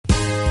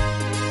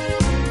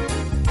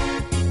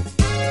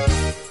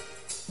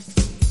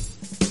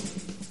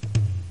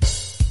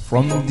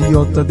From the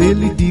altar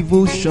daily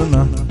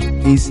devotional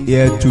is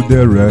here to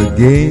there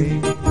again.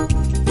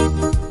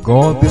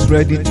 God is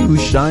ready to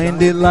shine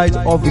the light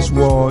of His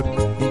word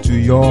into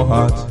your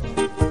heart.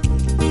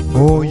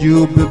 Oh,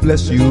 you'll be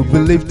blessed, you'll be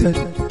lifted,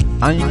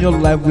 and your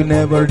life will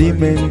never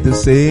remain the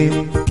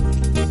same.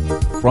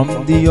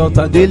 From the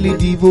altar daily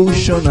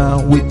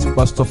devotional with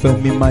Pastor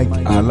Femi Mike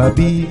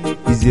Alabi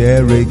is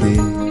here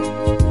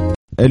again.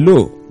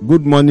 Hello,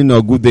 good morning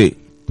or good day.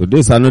 Today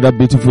is another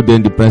beautiful day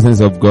in the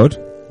presence of God.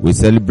 We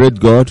celebrate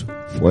God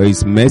for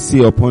His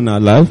mercy upon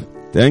our life.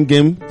 Thank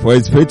Him for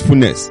His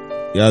faithfulness.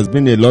 He has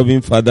been a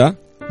loving Father.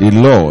 The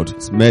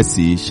Lord's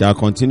mercy shall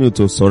continue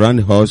to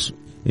surround us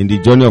in the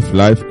journey of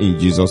life in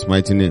Jesus'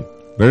 mighty name.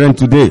 Brethren,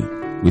 today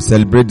we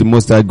celebrate the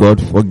Most High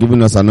God for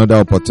giving us another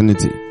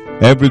opportunity.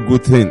 Every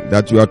good thing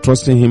that you are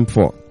trusting Him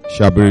for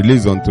shall be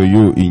released unto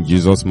you in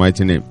Jesus'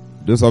 mighty name.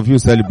 Those of you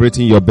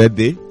celebrating your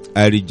birthday,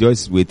 I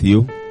rejoice with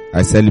you.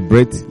 I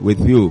celebrate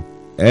with you.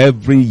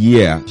 Every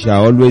year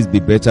shall always be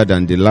better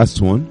than the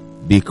last one,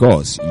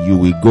 because you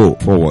will go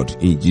forward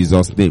in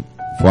Jesus' name.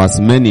 For as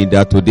many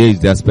that today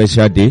is their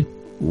special day,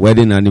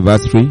 wedding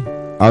anniversary,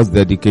 house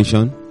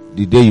dedication,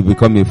 the day you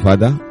become a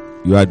father,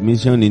 your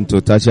admission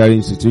into tertiary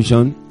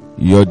institution,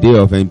 your day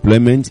of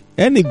employment,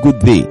 any good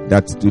day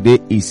that today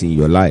is in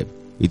your life,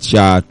 it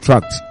shall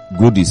attract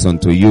goodies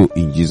unto you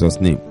in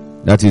Jesus' name.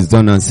 That is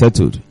done and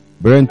settled.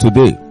 Brethren,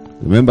 today,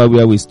 remember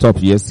where we stopped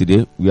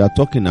yesterday? We are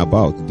talking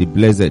about the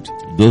blessed,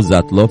 those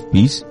that love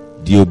peace,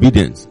 the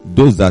obedient,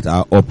 those that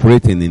are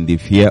operating in the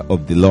fear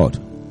of the Lord.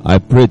 I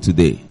pray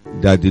today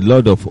that the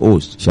Lord of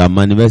hosts shall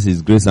manifest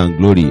His grace and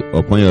glory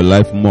upon your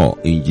life more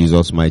in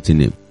Jesus' mighty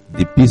name.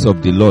 The peace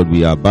of the Lord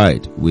will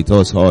abide with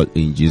us all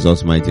in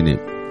Jesus' mighty name.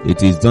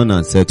 It is done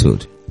and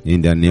settled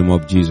in the name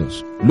of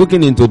Jesus.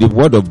 Looking into the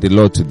word of the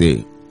Lord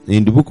today,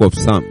 in the book of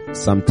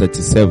Psalm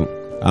 37,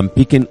 I'm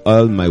picking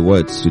all my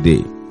words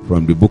today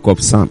from the book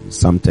of Psalm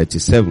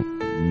 37.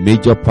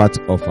 Major part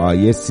of our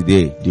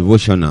yesterday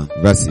devotional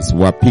verses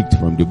were picked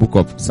from the book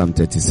of Psalm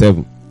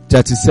 37.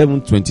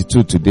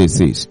 37:22 today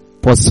says,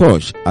 "For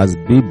such as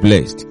be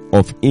blessed,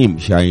 of him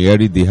shall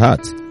inherit the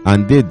heart,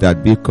 and they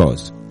that be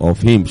cursed,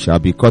 of him shall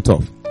be cut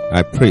off."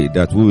 I pray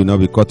that we will not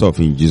be cut off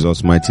in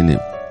Jesus' mighty name.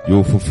 You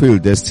will fulfill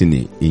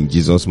destiny in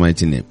Jesus'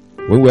 mighty name.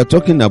 When we are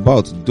talking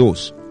about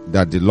those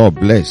that the Lord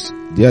bless,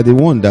 they are the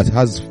one that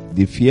has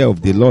the fear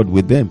of the Lord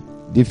with them.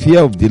 The fear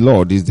of the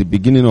Lord is the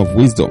beginning of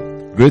wisdom.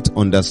 Great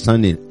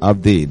understanding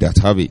have they that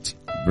have it.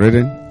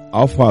 Brethren,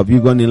 how far have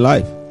you gone in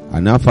life?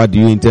 And how far do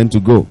you intend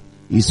to go?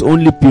 It's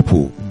only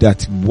people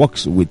that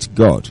walks with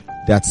God,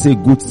 that say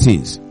good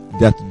things,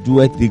 that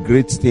doeth the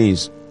great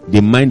things,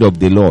 the mind of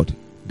the Lord,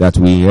 that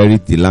will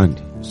inherit the land.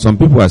 Some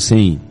people are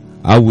saying,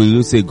 how will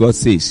you say God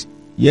says?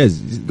 Yes,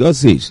 God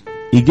says.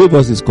 He gave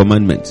us His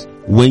commandments.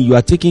 When you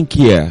are taking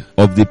care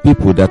of the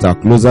people that are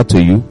closer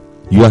to you,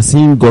 you are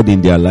seeing God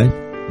in their life,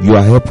 you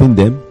are helping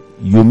them,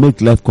 you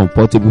make life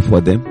comfortable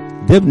for them,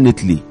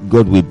 definitely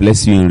God will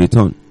bless you in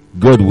return.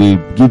 God will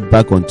give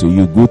back unto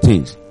you good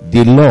things.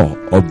 The law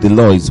of the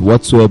law is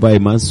whatsoever a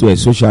man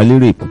sows, so shall he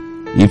reap.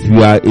 If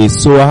you are a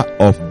sower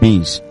of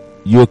beans,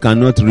 you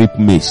cannot reap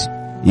maize.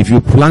 If you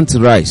plant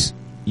rice,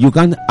 you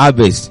can't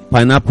harvest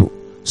pineapple.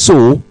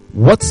 So,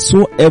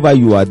 whatsoever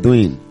you are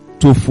doing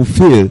to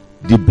fulfill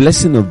the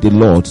blessing of the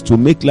Lord, to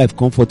make life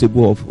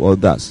comfortable of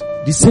others,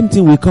 the same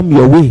thing will come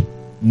your way.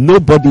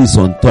 Nobody is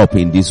on top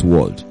in this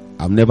world.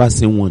 I've never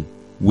seen one.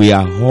 We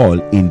are all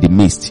in the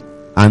midst,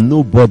 and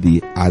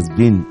nobody has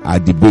been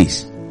at the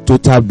base,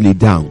 totally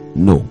down.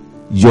 No.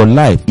 Your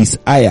life is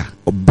higher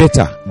or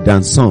better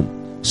than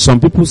some. Some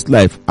people's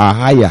life are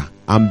higher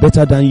and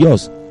better than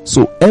yours.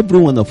 So every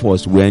one of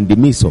us, we are in the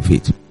midst of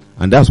it.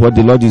 And that's what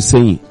the Lord is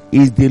saying.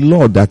 It's the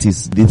Lord that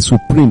is the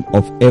supreme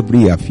of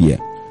every affair.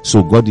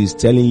 So God is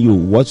telling you,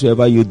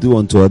 whatsoever you do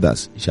unto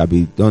others shall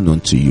be done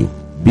unto you,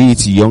 be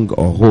it young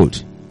or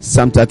old.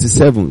 Psalm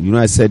 37,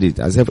 I said it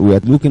as if we are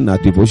looking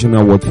at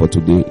devotional word for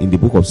today in the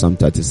book of Psalm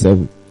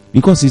 37.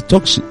 Because it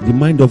talks the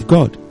mind of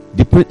God,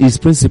 His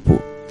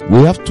principle. We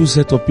have two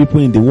sets of people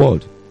in the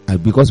world,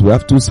 and because we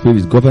have two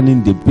spirits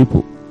governing the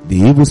people, the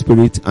evil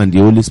spirit and the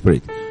Holy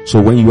Spirit.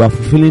 So when you are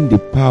fulfilling the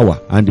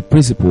power and the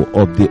principle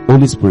of the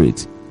Holy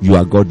Spirit, you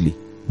are godly.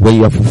 When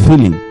you are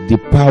fulfilling the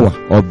power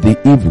of the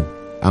evil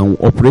and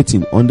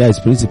operating under His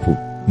principle,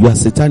 you are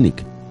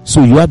satanic.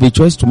 So you have a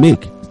choice to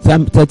make.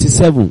 Psalm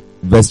 37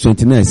 verse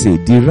 29 says,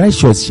 "The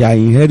righteous shall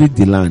inherit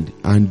the land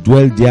and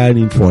dwell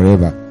therein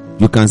forever."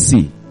 You can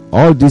see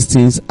all these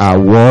things are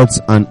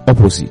words and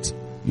opposite.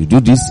 You do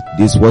this,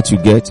 this is what you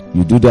get.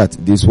 You do that,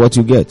 this is what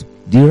you get.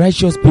 The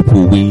righteous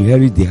people will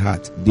inherit the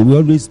heart. They will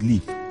always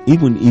live.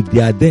 Even if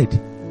they are dead,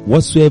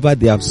 whatsoever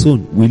they have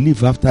sown will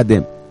live after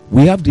them.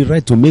 We have the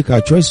right to make our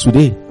choice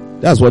today.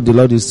 That's what the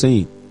Lord is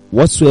saying.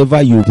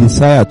 Whatsoever you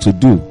desire to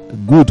do,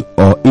 good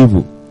or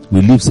evil,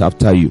 will live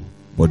after you.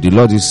 But the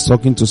Lord is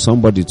talking to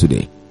somebody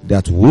today,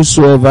 that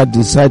whosoever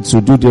decides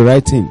to do the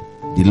right thing,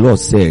 the Lord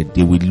said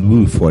they will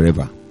live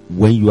forever.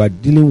 When you are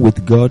dealing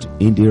with God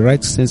in the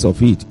right sense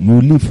of it,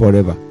 you live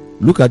forever.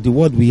 Look at the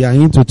word we are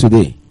into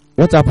today.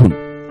 What happened?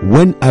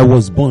 When I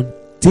was born,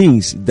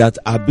 things that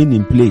have been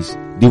in place.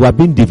 They were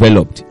being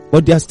developed,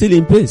 but they are still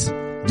in place.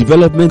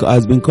 Development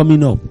has been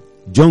coming up.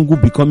 Jungle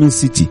becoming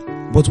city.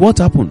 But what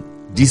happened?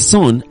 The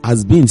sun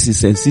has been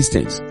since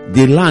existence.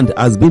 The land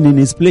has been in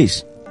its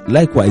place.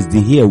 Likewise,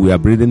 the air we are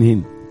breathing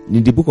in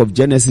the book of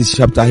Genesis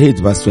chapter 8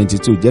 verse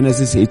 22,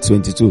 Genesis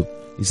 8:22,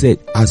 he said,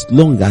 as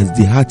long as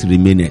the heart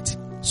remaineth.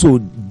 So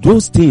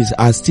those things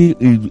are still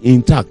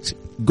intact.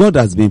 God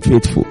has been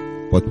faithful.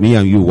 But me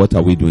and you, what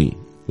are we doing?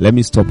 Let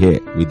me stop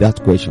here with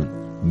that question.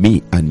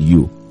 Me and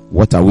you,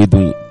 what are we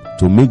doing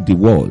to make the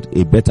world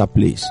a better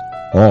place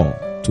or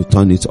to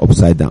turn it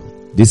upside down?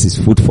 This is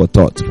food for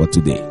thought for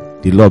today.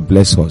 The Lord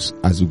bless us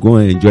as we go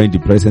and enjoy the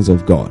presence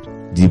of God.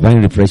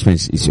 Divine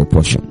refreshment is your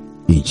portion.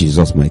 In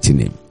Jesus' mighty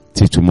name.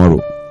 Till tomorrow.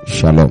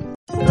 Shalom.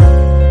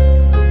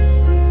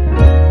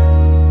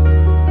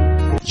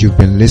 You've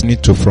been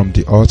listening to From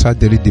the Altar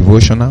Daily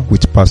Devotional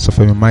with Pastor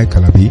Femi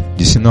Kalabi,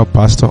 the Senior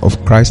Pastor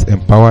of Christ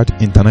Empowered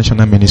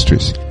International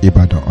Ministries,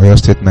 Ibadan, Oyo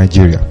State,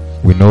 Nigeria.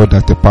 We know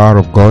that the power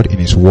of God in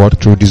His Word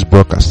through this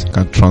broadcast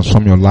can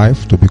transform your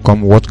life to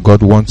become what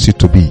God wants you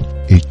to be,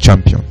 a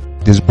champion.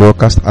 This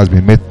broadcast has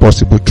been made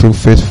possible through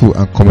faithful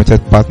and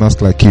committed partners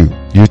like you.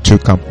 You too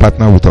can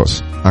partner with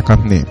us.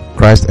 Account name,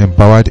 Christ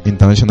Empowered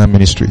International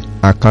Ministry.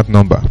 Account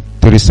number,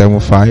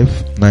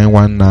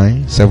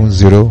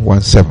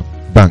 375-919-7017.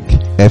 Bank,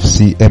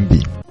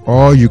 FCMB.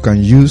 Or you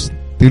can use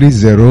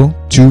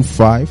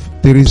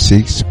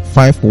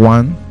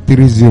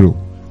 3025365130.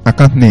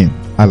 Account name,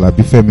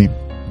 Alabifemi.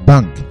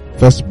 Bank,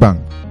 First Bank.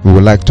 We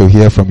would like to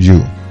hear from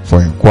you.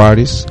 For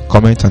inquiries,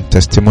 comments and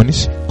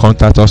testimonies,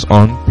 contact us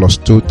on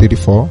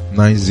 +234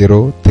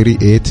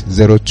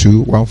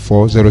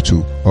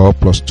 9038021402 or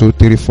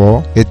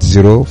 +234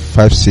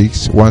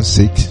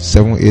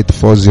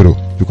 8056167840.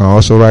 You can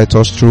also write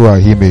us through our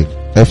email,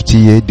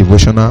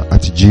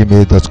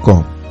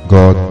 ftadevotional@gmail.com.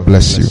 God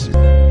bless you.